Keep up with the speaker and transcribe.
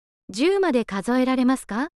10まで数えられます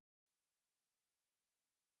か？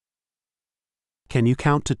 Can you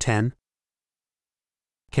count to 10?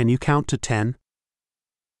 Can you count to 10?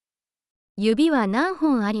 指は何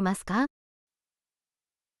本ありますか？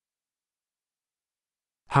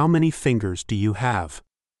 How many fingers do you have?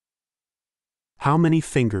 How many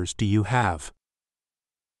fingers do you have?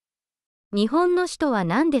 日本の首都は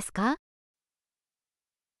何ですか？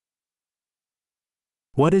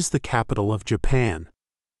 What is the capital of Japan?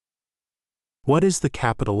 What is the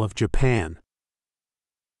capital of Japan?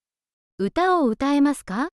 歌を歌えます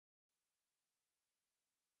か？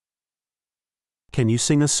 Can you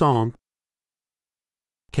sing a song?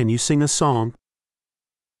 Can you sing a song?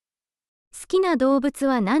 好きな動物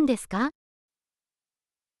は何ですか？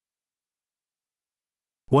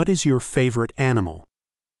 What is your favorite animal?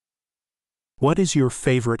 What is your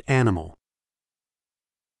favorite animal?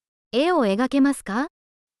 絵を描けますか？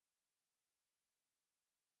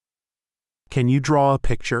 Can you draw a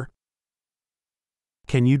picture?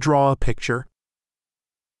 Can you draw a picture?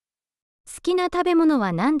 好きな食べ物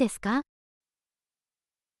は何ですか？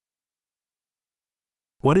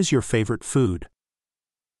 What is your favorite food?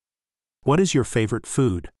 What is your favorite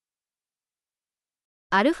food?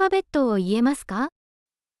 アルファベットを言えますか？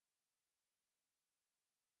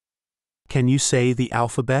 Can you say the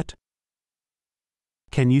alphabet?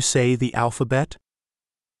 Can you say the alphabet?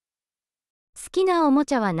 好きなおも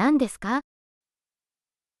ちゃは何ですか？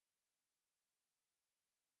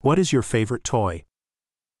 What is your favorite toy?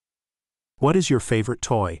 What is your favorite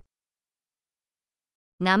toy?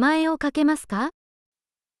 名前を書けますか？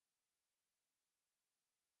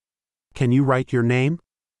 Can you write your name?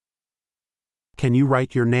 Can you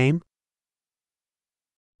write your name?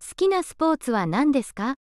 好きなスポーツは何です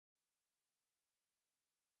か？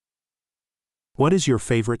 What is your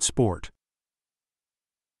favorite sport?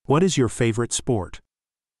 What is your favorite sport?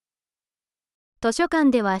 図書館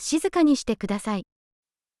では静かにしてください。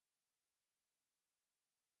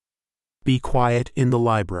Be quiet in the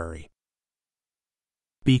library.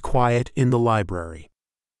 Be quiet in the library.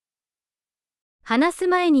 話す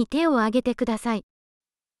前に手を挙げてください。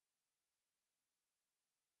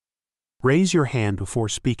Raise your hand before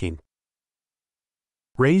speaking.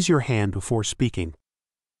 Raise your hand before speaking.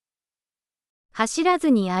 走ら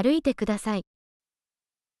ずに歩いてください。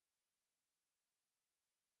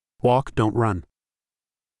Walk, don't run.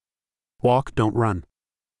 Walk, don't run.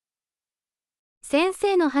 先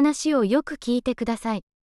生の話をよく聞いてください。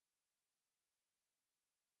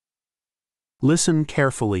Listen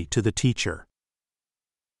carefully to the teacher.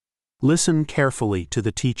 Listen carefully to the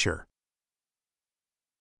teacher.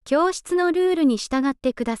 教室のルールに従っ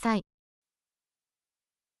てください。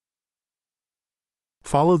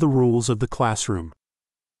Follow the rules of the classroom.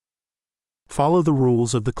 Follow the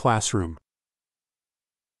rules of the classroom.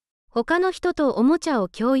 他の人とおもちゃを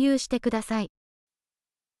共有してください。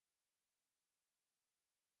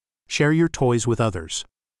Share your toys with others.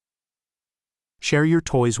 Share your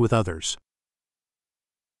toys with others.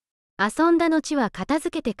 遊んだ後は片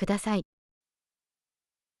付けてください。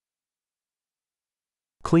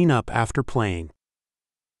Clean up after playing.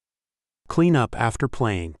 Clean up after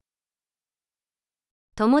playing.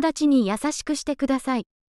 友達に優しくしてください。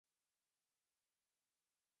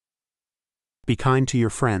Be kind to your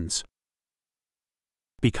friends.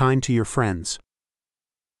 Be kind to your friends.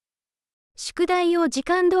 宿題を時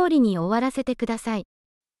間通りに終わらせてください。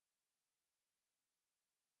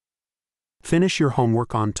Finish your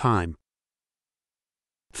homework on time.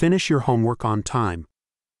 Finish your homework on time.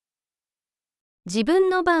 自分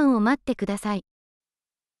の番を待ってください。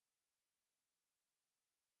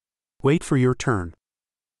Wait for your turn.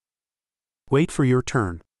 Wait for your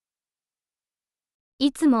turn.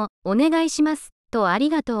 いつもお願いしますとあり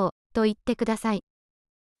がとうと言ってください。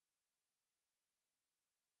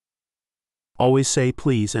Always say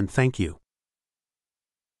please and thank you.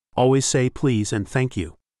 Always say please and thank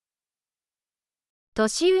you.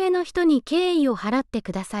 年上の人に敬意を払って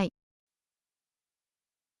ください。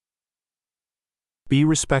Be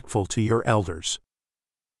respectful to your elders.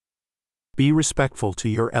 Be respectful to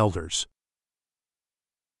your elders.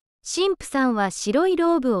 神父さんは白い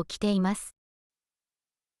ローブを着ています。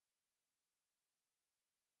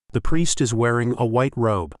The priest is wearing a white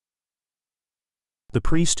robe. The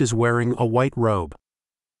priest is wearing a white robe.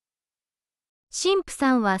 神父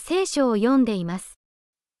さんは聖書を読んでいます。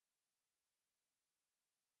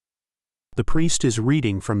The priest is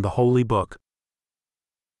reading from the holy book.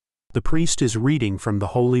 The priest is reading from the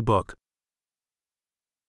holy book.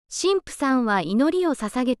 神父さんは祈りを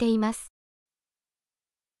捧げています。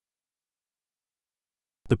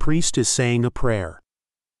The priest is saying a prayer.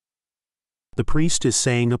 The priest is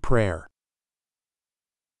saying a prayer.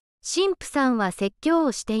 神父さんは説教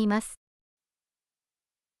をしています。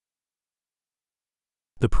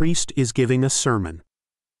The priest is giving a sermon.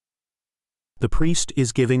 The priest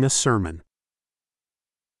is giving a sermon.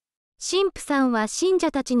 神父さんは信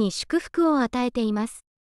者たちに祝福を与えています。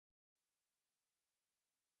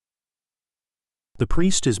The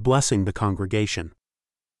priest is blessing the congregation.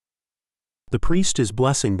 The priest is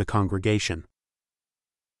blessing the congregation.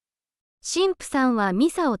 神父さんは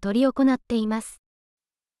ミサを執り行っています。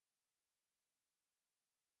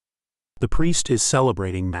The priest is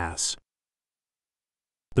celebrating Mass.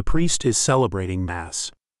 The priest is celebrating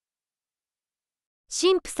Mass.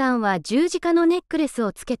 神父さんは十字架のネックレス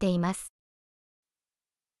をつけています。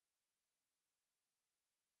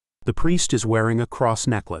The priest is wearing a cross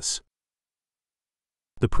necklace.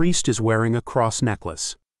 The priest is wearing a cross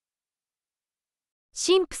necklace.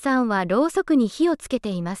 神父さんはろうそくに火をつけて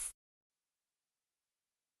います。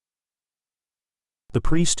The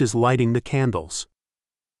priest is lighting the candles.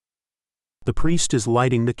 The priest is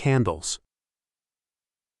lighting the candles.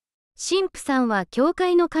 神父さんは教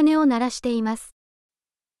会の鐘を鳴らしています。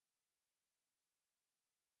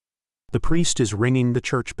The priest is ringing the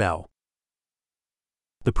church bell.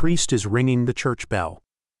 The priest is ringing the church bell.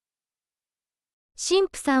 神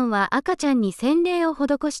父さんは赤ちゃんに洗礼を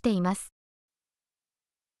施しています。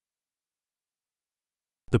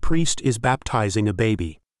The priest is baptizing a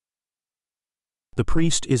baby. The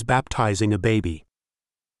priest is baptizing a baby.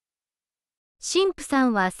 神父さ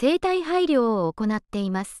んは生体配慮を行って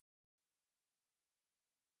います。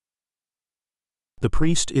The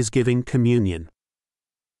priest is giving communion.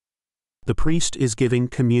 The priest is giving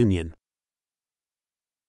communion.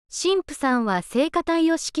 神父さんは聖歌隊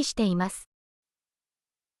を指揮しています。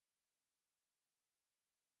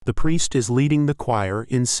The priest is leading the choir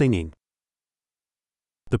in singing.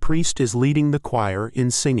 The priest is leading the choir in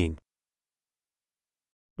singing.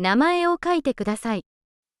 名前を書いてください。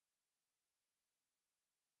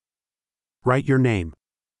Write your name.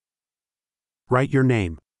 Write your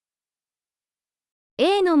name.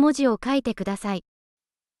 A の文字を書いてください。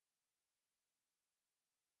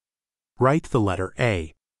Write the letter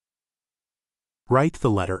A. Write the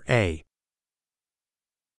letter A.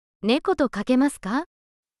 猫と書けますか？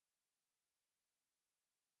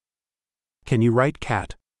 Can you write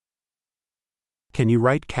cat? Can you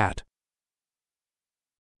write cat?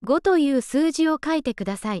 5という数字を書いてく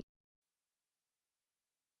ださい。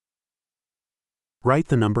Write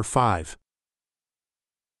the number 5.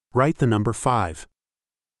 Write the number 5.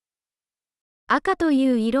 赤と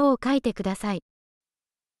いう色を書いてください。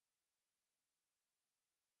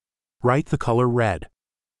Write the color red.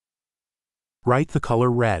 Write the color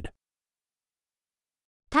red.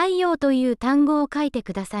 太陽という単語を書いて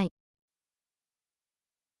ください。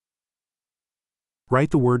Write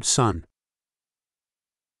the word sun.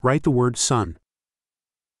 Write the word sun.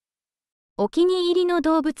 お気に入りの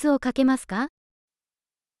動物を書けますか？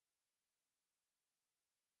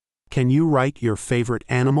 Can you write your favorite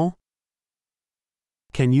animal?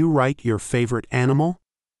 Can you write your favorite animal?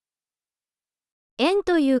 円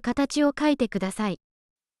という形を書いてください。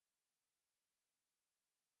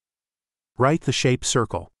Write the shape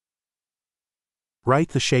circle.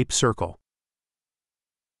 Write the shape circle.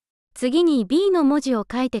 次に B の文字を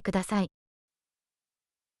書いてください。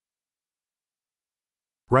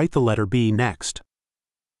Write the letter B next.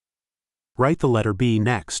 Write the letter B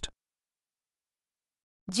next.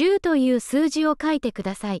 10という数字を書いてく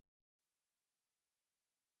ださい。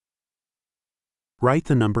Write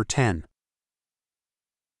the number 10.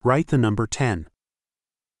 Write the number 10.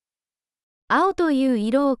 青という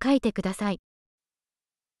色を書いてください。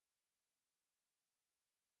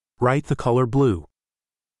Write the color blue.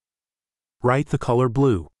 Write the color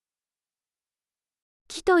blue.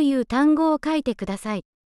 木という単語を書いてください。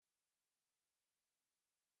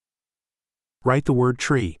Write the word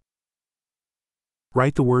tree.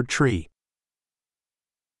 Write the word tree.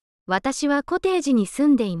 私はコテージに住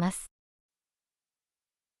んでいます。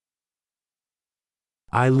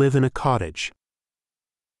I live in a cottage.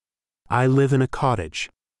 I live in a cottage.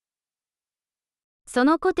 そ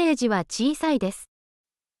のコテージは小さいです。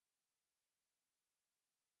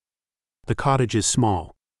The cottage is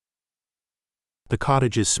small. The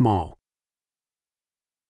cottage is small.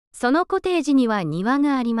 そのコテージには庭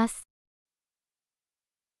があります。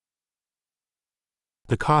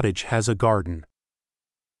The cottage has a garden.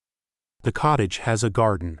 The cottage has a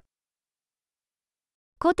garden.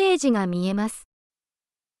 コテージが見えます。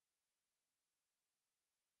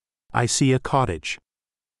I see a cottage.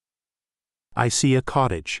 I see a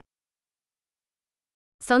cottage.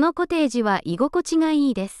 そのコテージは居心地が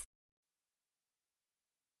いいです。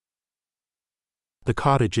The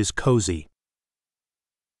cottage is cozy.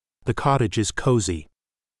 The cottage is cozy.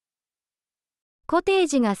 コテー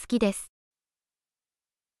ジが好きです。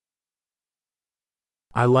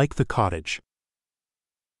I like the cottage.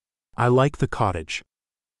 I like the cottage.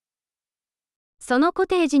 そのコ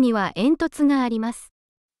テージには煙突があります。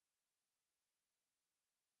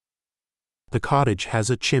The cottage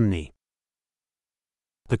has a chimney.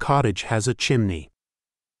 The cottage has a chimney.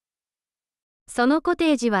 そのコ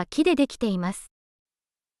テージは木でできています。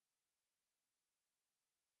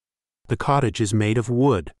The cottage is made of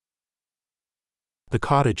wood. The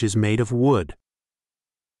cottage is made of wood.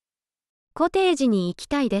 コテージに行き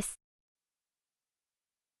たいです。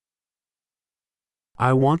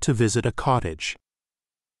I want to visit a cottage.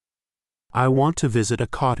 I want to visit a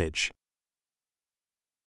cottage.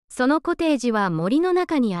 そのコテージは森の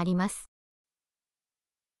中にあります。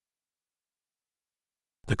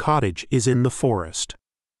The cottage is in the forest.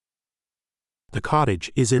 The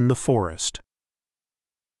cottage is in the forest.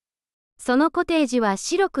 そのコテージは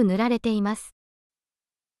白く塗られています。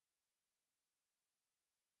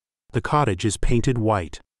The cottage is painted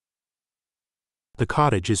white. The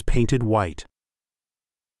cottage is painted white.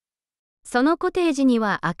 そのコテージに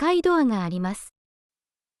は赤いドアがあります。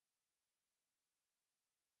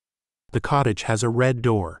The cottage has a red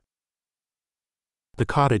door. The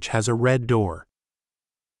cottage has a red door.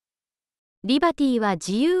 リバティは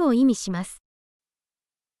自由を意味します。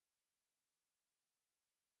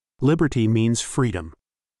Liberty means freedom.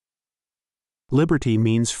 Liberty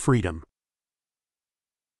means freedom.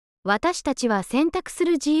 私たちは選択す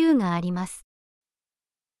る自由があります。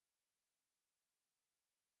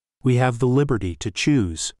We have the liberty to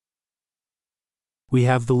choose. We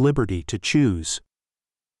have the liberty to choose.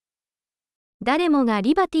 誰もが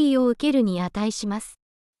リバティを受けるに値します。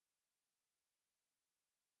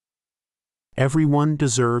Everyone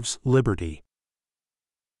deserves liberty.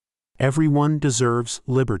 Everyone deserves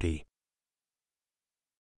liberty.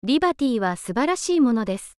 リバティは素晴らしいもの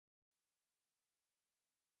です。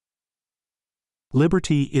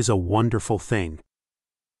Liberty is a wonderful thing.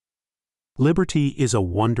 Liberty is a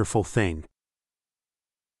wonderful thing.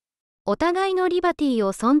 お互いのリバティ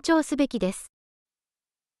を尊重すべきです。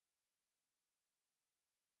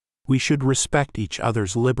We should respect each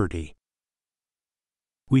other's liberty.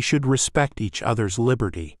 We should respect each other's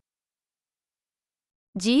liberty.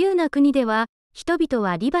 自由な国では、人々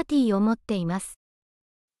はリバティを持っています。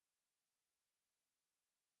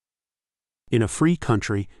In a free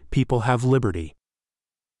country, people have liberty.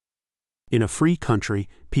 In a free country,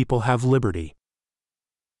 people have liberty.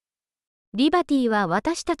 リバティは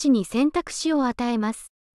私たちに選択肢を与えま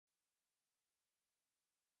す。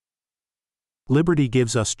Liberty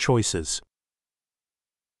gives us choices.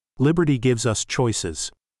 Liberty gives us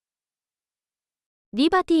choices. リ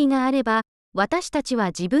バティがあれば、私たちは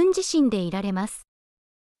自分自身でいられます。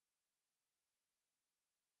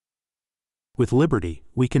With liberty,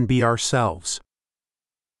 we can be ourselves.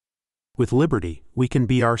 With liberty, we can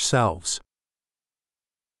be ourselves.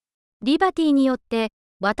 リバティによって、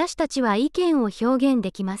私たちは意見を表現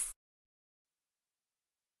できます。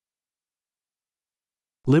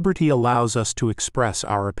Liberty allows us to express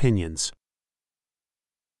our opinions.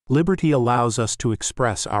 Liberty allows us to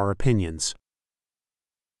express our opinions.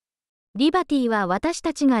 リバティは私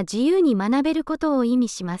たちが自由に学べることを意味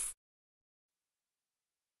します。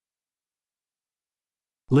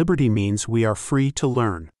Liberty means we are free to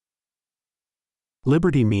learn.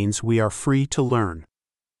 Liberty means we are free to learn.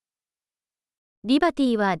 リバテ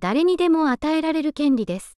ィは誰にでも与えられる権利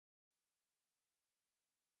です。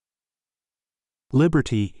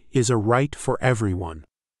Liberty is a right for everyone.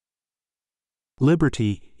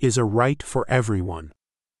 Liberty is a right for everyone.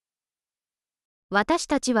 私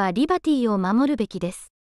たちはリバティを守るべきで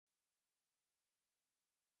す。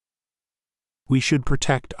We should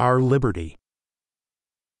protect our liberty.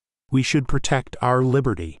 We should protect our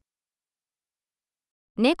liberty.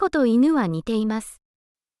 猫と犬は似ています。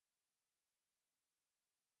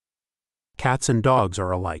Cats and dogs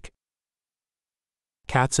are alike.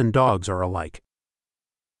 Cats and dogs are alike.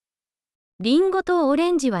 リンゴとオ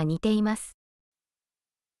レンジは似ています。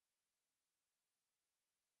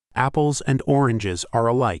Apples and oranges are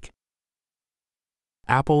alike.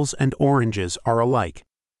 Apples and oranges are alike.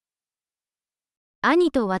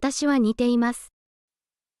 兄と私は似ています。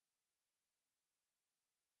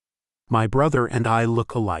My brother and I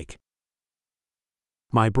look alike.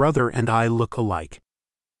 My brother and I look alike.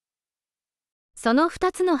 その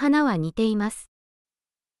二つの花は似ています。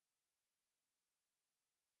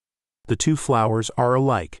The two flowers are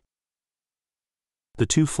alike. The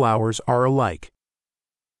two flowers are alike.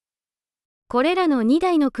 これらの2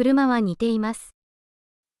台の車は似ています。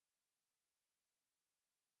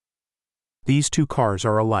These two cars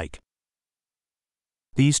are alike.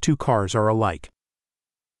 These two cars are alike.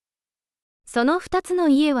 その2つの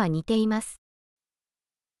家は似ています。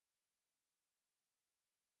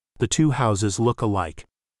The two houses look alike.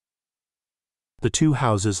 The two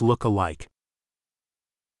houses look alike.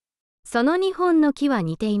 その2本の木は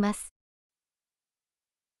似ています。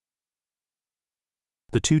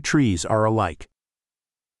The two trees are alike.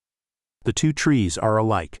 The two trees are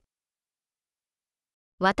alike.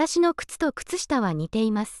 私の靴と靴下は似て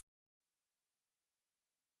います。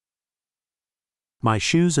My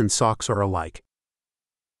shoes and socks are alike.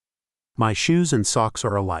 My shoes and socks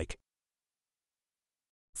are alike.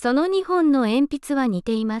 その2本の鉛筆は似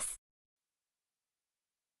ています。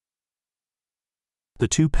The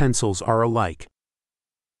two pencils are alike.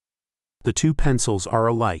 The two pencils are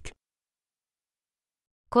alike.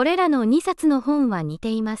 これらの2冊の本は似て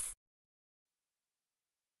います。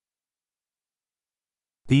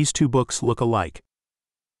These two books look alike.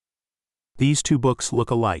 These two books look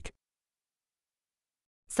alike.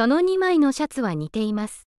 その2枚のシャツは似ていま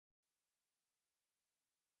す。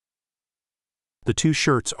The two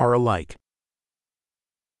shirts are alike.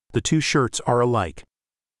 The two shirts are alike.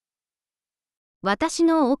 私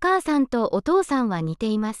のお母さんとお父さんは似て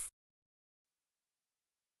います。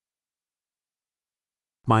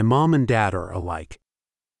My mom and dad are alike.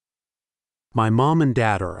 My mom and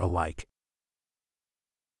dad are alike.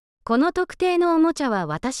 この特定のおもちゃは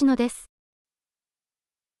私のです。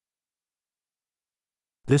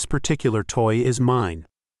This particular toy is mine.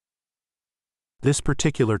 This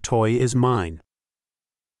particular toy is mine.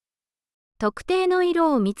 特定の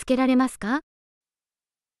色を見つけられますか？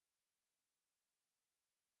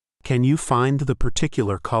 Can you find the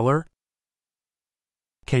particular color?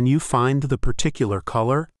 Can you find the particular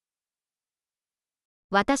color?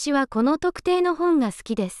 私はこの特定の本が好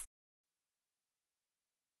きです。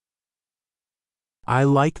I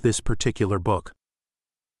like this particular book.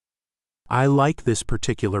 I like this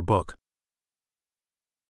particular book.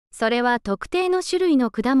 それは特定の種類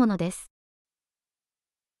の果物です。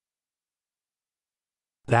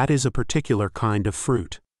That is a particular kind of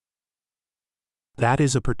fruit. That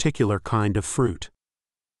is a particular kind of fruit.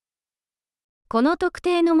 この特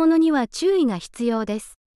定のものには注意が必要で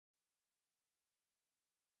す。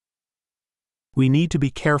We need to be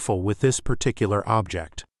careful with this particular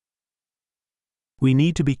object. We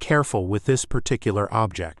need to be careful with this particular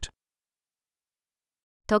object.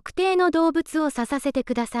 特定の動物を指させて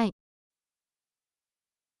ください。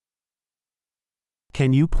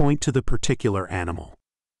Can you point to the particular animal?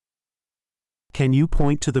 Can you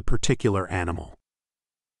point to the particular animal?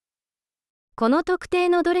 この特定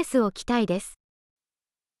のドレスを着たいです。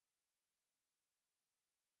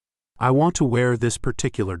I want to wear this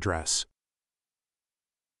particular dress.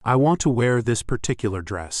 I want to wear this particular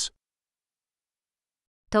dress.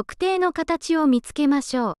 特定の形を見つけま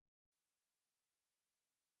しょう。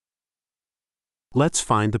Let's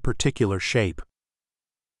find the particular shape.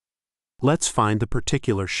 Let's find the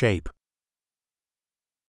particular shape.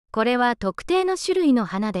 これは特定の種類の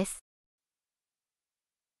花です。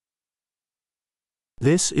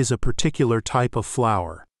This is a particular type of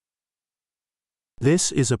flower.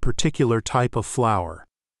 This is a particular type of flower.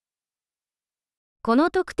 この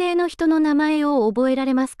特定の人の名前を覚えら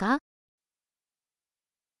れますか？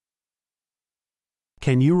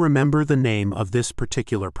 Can you remember the name of this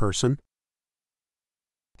particular person?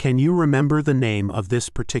 Can you remember the name of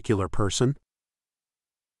this particular person?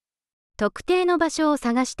 特定の場所を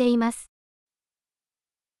探しています。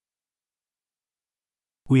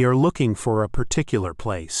We are looking for a particular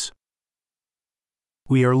place.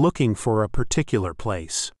 We are looking for a particular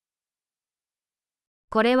place.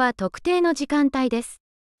 これは特定の時間帯です。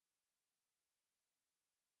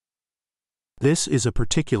This is a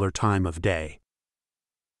particular time of day.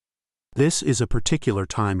 This is a particular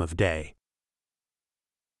time of day.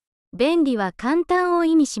 便利は簡単を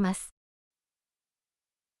意味します。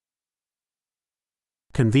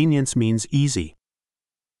Convenience means easy.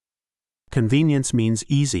 Convenience means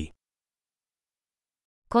easy.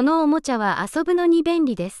 このおもちゃは遊ぶのに便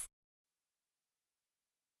利です。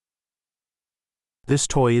This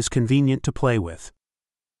toy is convenient to play with.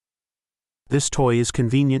 This toy is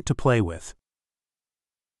convenient to play with.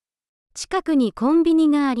 近くにコンビニ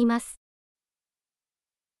があります。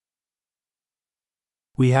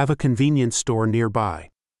We have a convenience store nearby.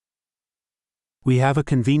 We have a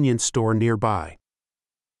convenience store nearby.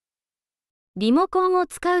 リモコンを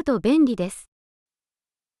使うと便利です。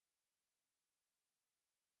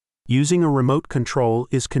Using a remote control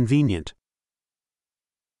is convenient.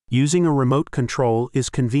 Using a remote control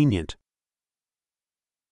is convenient.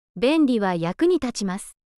 便利は役に立ちま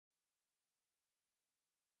す。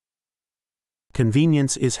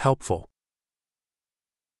Convenience is helpful.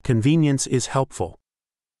 Convenience is helpful.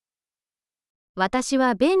 私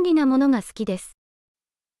は便利なものが好きです。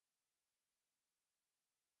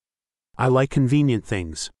I like convenient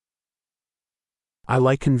things. I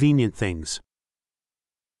like convenient things.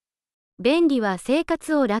 便利は生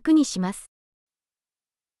活を楽にします。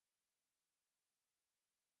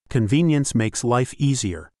Convenience makes life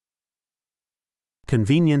easier.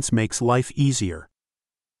 Convenience makes life easier.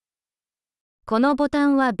 このボタ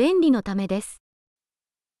ンは便利のためです。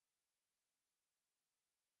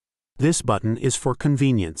This button is for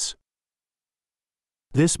convenience.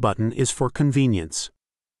 This button is for convenience.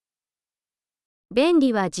 便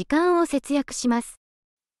利は時間を節約します。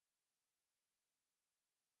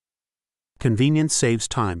Convenience saves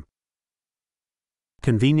time.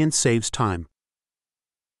 Convenience saves time.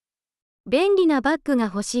 便利なバッグが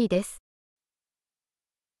欲しいです。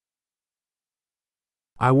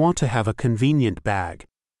I want to have a convenient bag.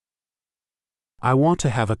 I want to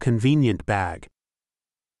have a convenient bag.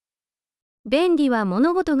 便利は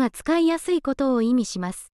物事が使いやすいことを意味し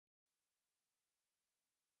ます。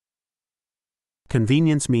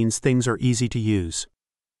Convenience means things are easy to use.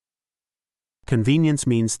 Convenience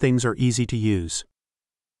means things are easy to use.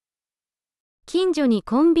 近所に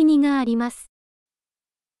コンビニがあります。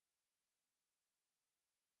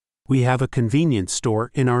We have a convenience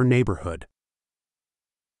store in our neighborhood.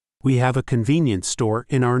 We have a convenience store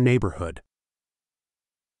in our neighborhood.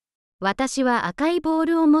 私は赤いボー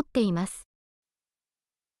ルを持っています。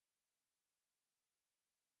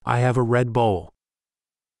I have a red bowl.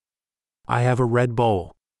 I have a red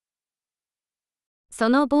bowl. そ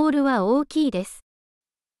のボールは大きいです。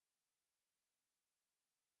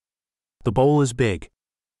The bowl is big.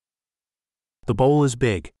 The bowl is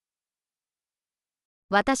big.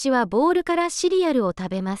 私はボールからシリアルを食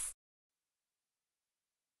べます。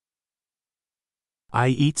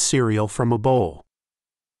I eat cereal from a bowl.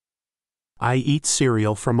 I eat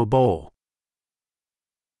cereal from a bowl.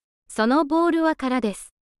 そのボールは空で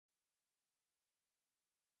す。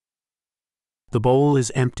The bowl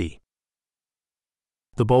is empty.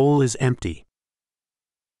 The bowl is empty.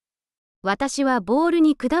 私はボール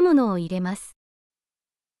に果物を入れます。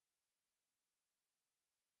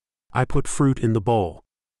I put fruit in the bowl.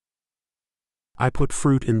 I put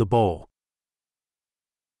fruit in the bowl.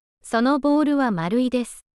 そのボールは丸いで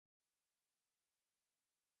す。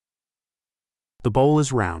The bowl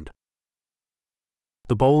is round.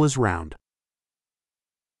 The bowl is round.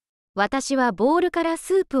 私はボールから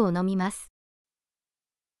スープを飲みます。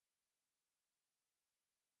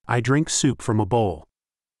I drink soup from a bowl.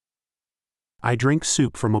 I drink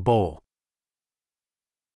soup from a bowl.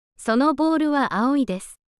 そのボールは青いで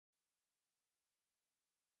す。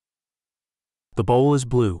The bowl is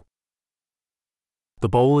blue. The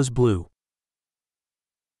bowl is blue.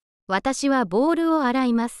 私はボールを洗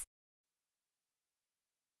います。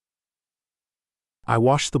I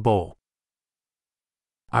wash the bowl.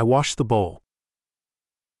 I wash the bowl.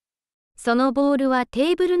 そのボールは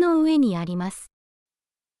テーブルの上にあります。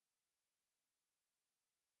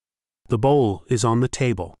The bowl is on the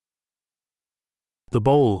table. The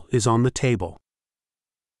bowl is on the table.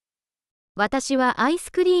 私はアイ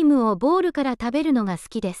スクリームをボールから食べるのが好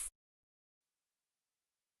きです。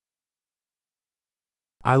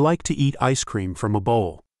I like to eat ice cream from a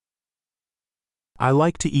bowl. I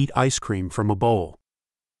like to eat ice cream from a bowl.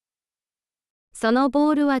 その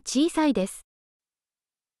ボールは小さいです。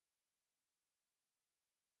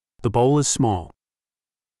The bowl is small.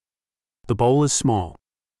 The bowl is small.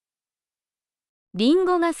 リン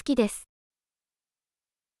ゴが好きです。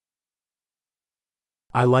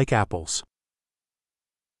I like apples.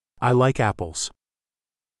 I like apples.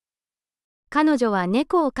 彼女は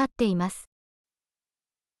猫を飼っています。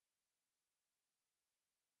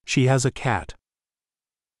She has a cat.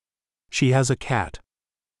 She has a cat.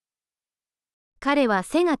 彼は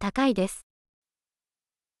背が高いです。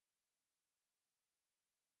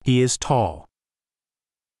He is tall.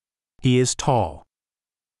 He is tall.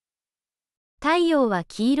 太陽は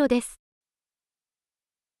黄色です。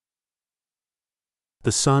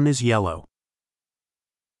The sun is yellow.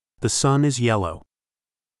 The sun is yellow.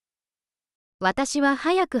 私は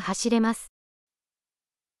速く走れます。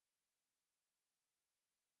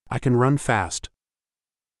I can run fast.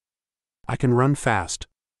 I can run fast.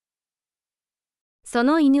 そ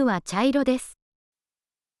の犬は茶色です。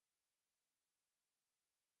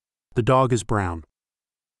The dog is brown.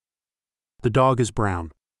 The dog is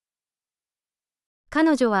brown.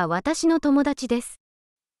 彼女は私の友達です。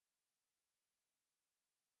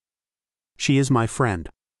She is my friend.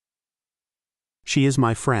 She is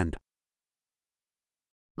my friend.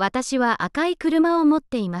 私は赤い車を持っ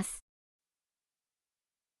ています。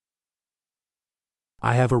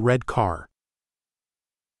I have a red car.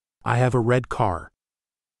 I have a red car.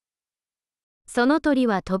 その鳥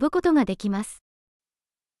は飛ぶことができます。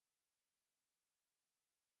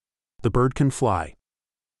The bird can fly.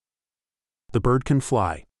 The bird can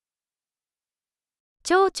fly.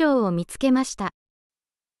 蝶々を見つけました。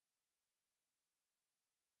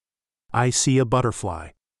I see a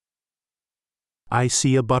butterfly. I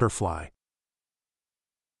see a butterfly.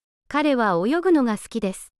 彼は泳ぐのが好き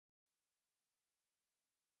です。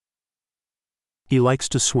He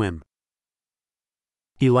likes to swim.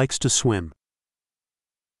 He likes to swim.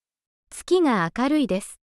 月が明るいで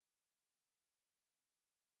す。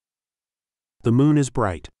The moon is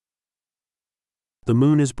bright. The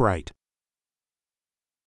moon is bright.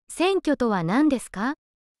 選挙とは何ですか？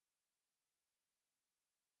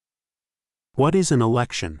 What is an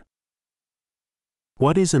election?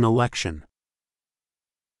 What is an election?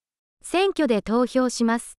 選挙で投票し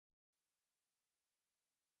ます。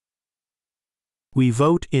We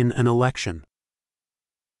vote in an election.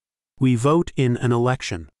 We vote in an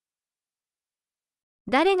election.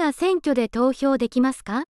 誰が選挙で投票できます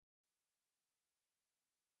か？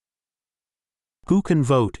 Who can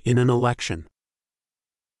vote in an election?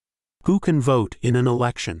 Who can vote in an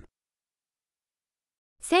election?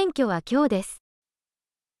 選挙は今日です。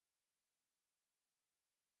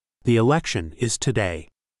The election is today.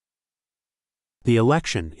 The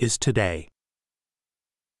election is today.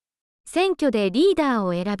 選挙でリーダー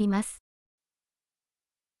を選びます。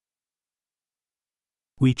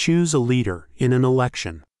We choose a leader in an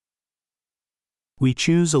election. We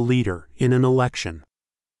choose a leader in an election.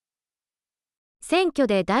 選挙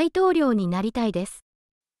で大統領になりたいです。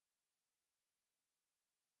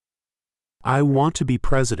I want to be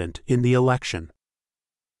president in the election.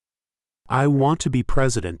 I want to be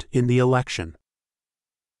president in the election.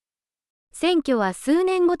 選挙は数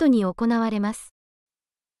年ごとに行われます。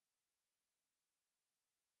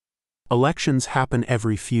Elections happen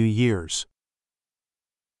every few years.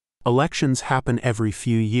 Elections happen every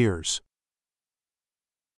few years.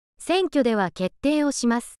 選挙では決定をし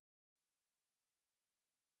ます。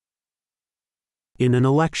In an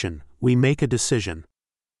election, we make a decision.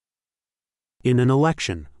 In an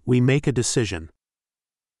election, we make a decision.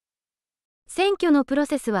 選挙のプロ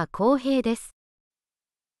セスは公平です。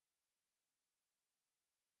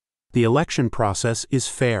The election process is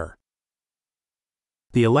fair.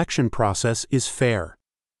 The election process is fair.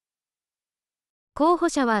 候補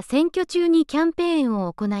者は選挙中にキャンペーン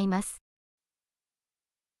を行います。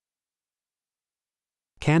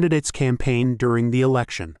Candidates campaign during the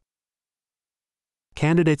election.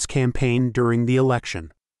 Candidates campaign during the election.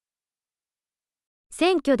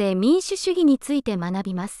 選挙で民主主義について学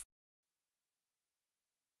びます。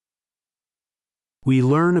We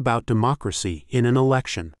learn about democracy in an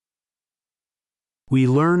election. We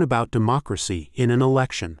learn about democracy in an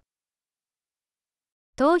election.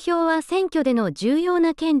 投票は選挙での重要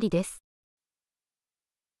な権利です。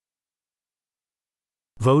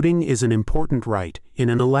Voting is an important right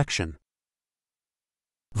in an election.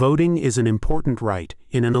 Voting is an important right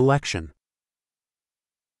in an election.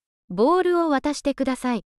 ボールを渡してくだ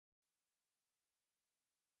さい。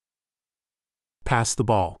Pass the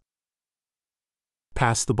ball.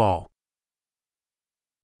 Pass the ball.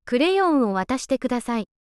 クレヨンを渡してください。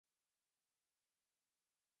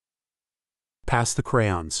Pass the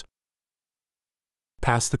crayons.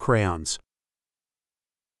 Pass the crayons.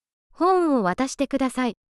 本を渡してくださ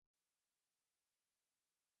い。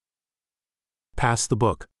Pass the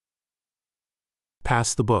book.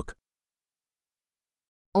 Pass the book.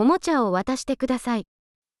 おもちゃを渡してください。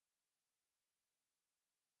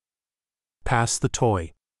Pass the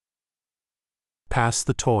toy. Pass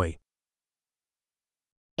the toy.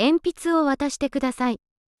 鉛筆を渡してください。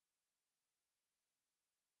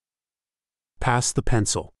Pass the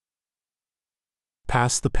pencil.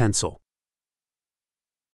 Pass the pencil.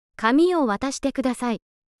 紙を渡してください。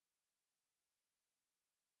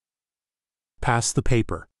Pass the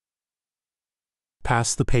paper.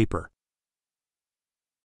 Pass the paper.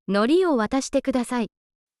 糊を渡してください。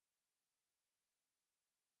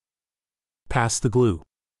Pass the glue.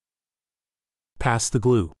 Pass the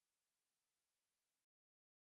glue.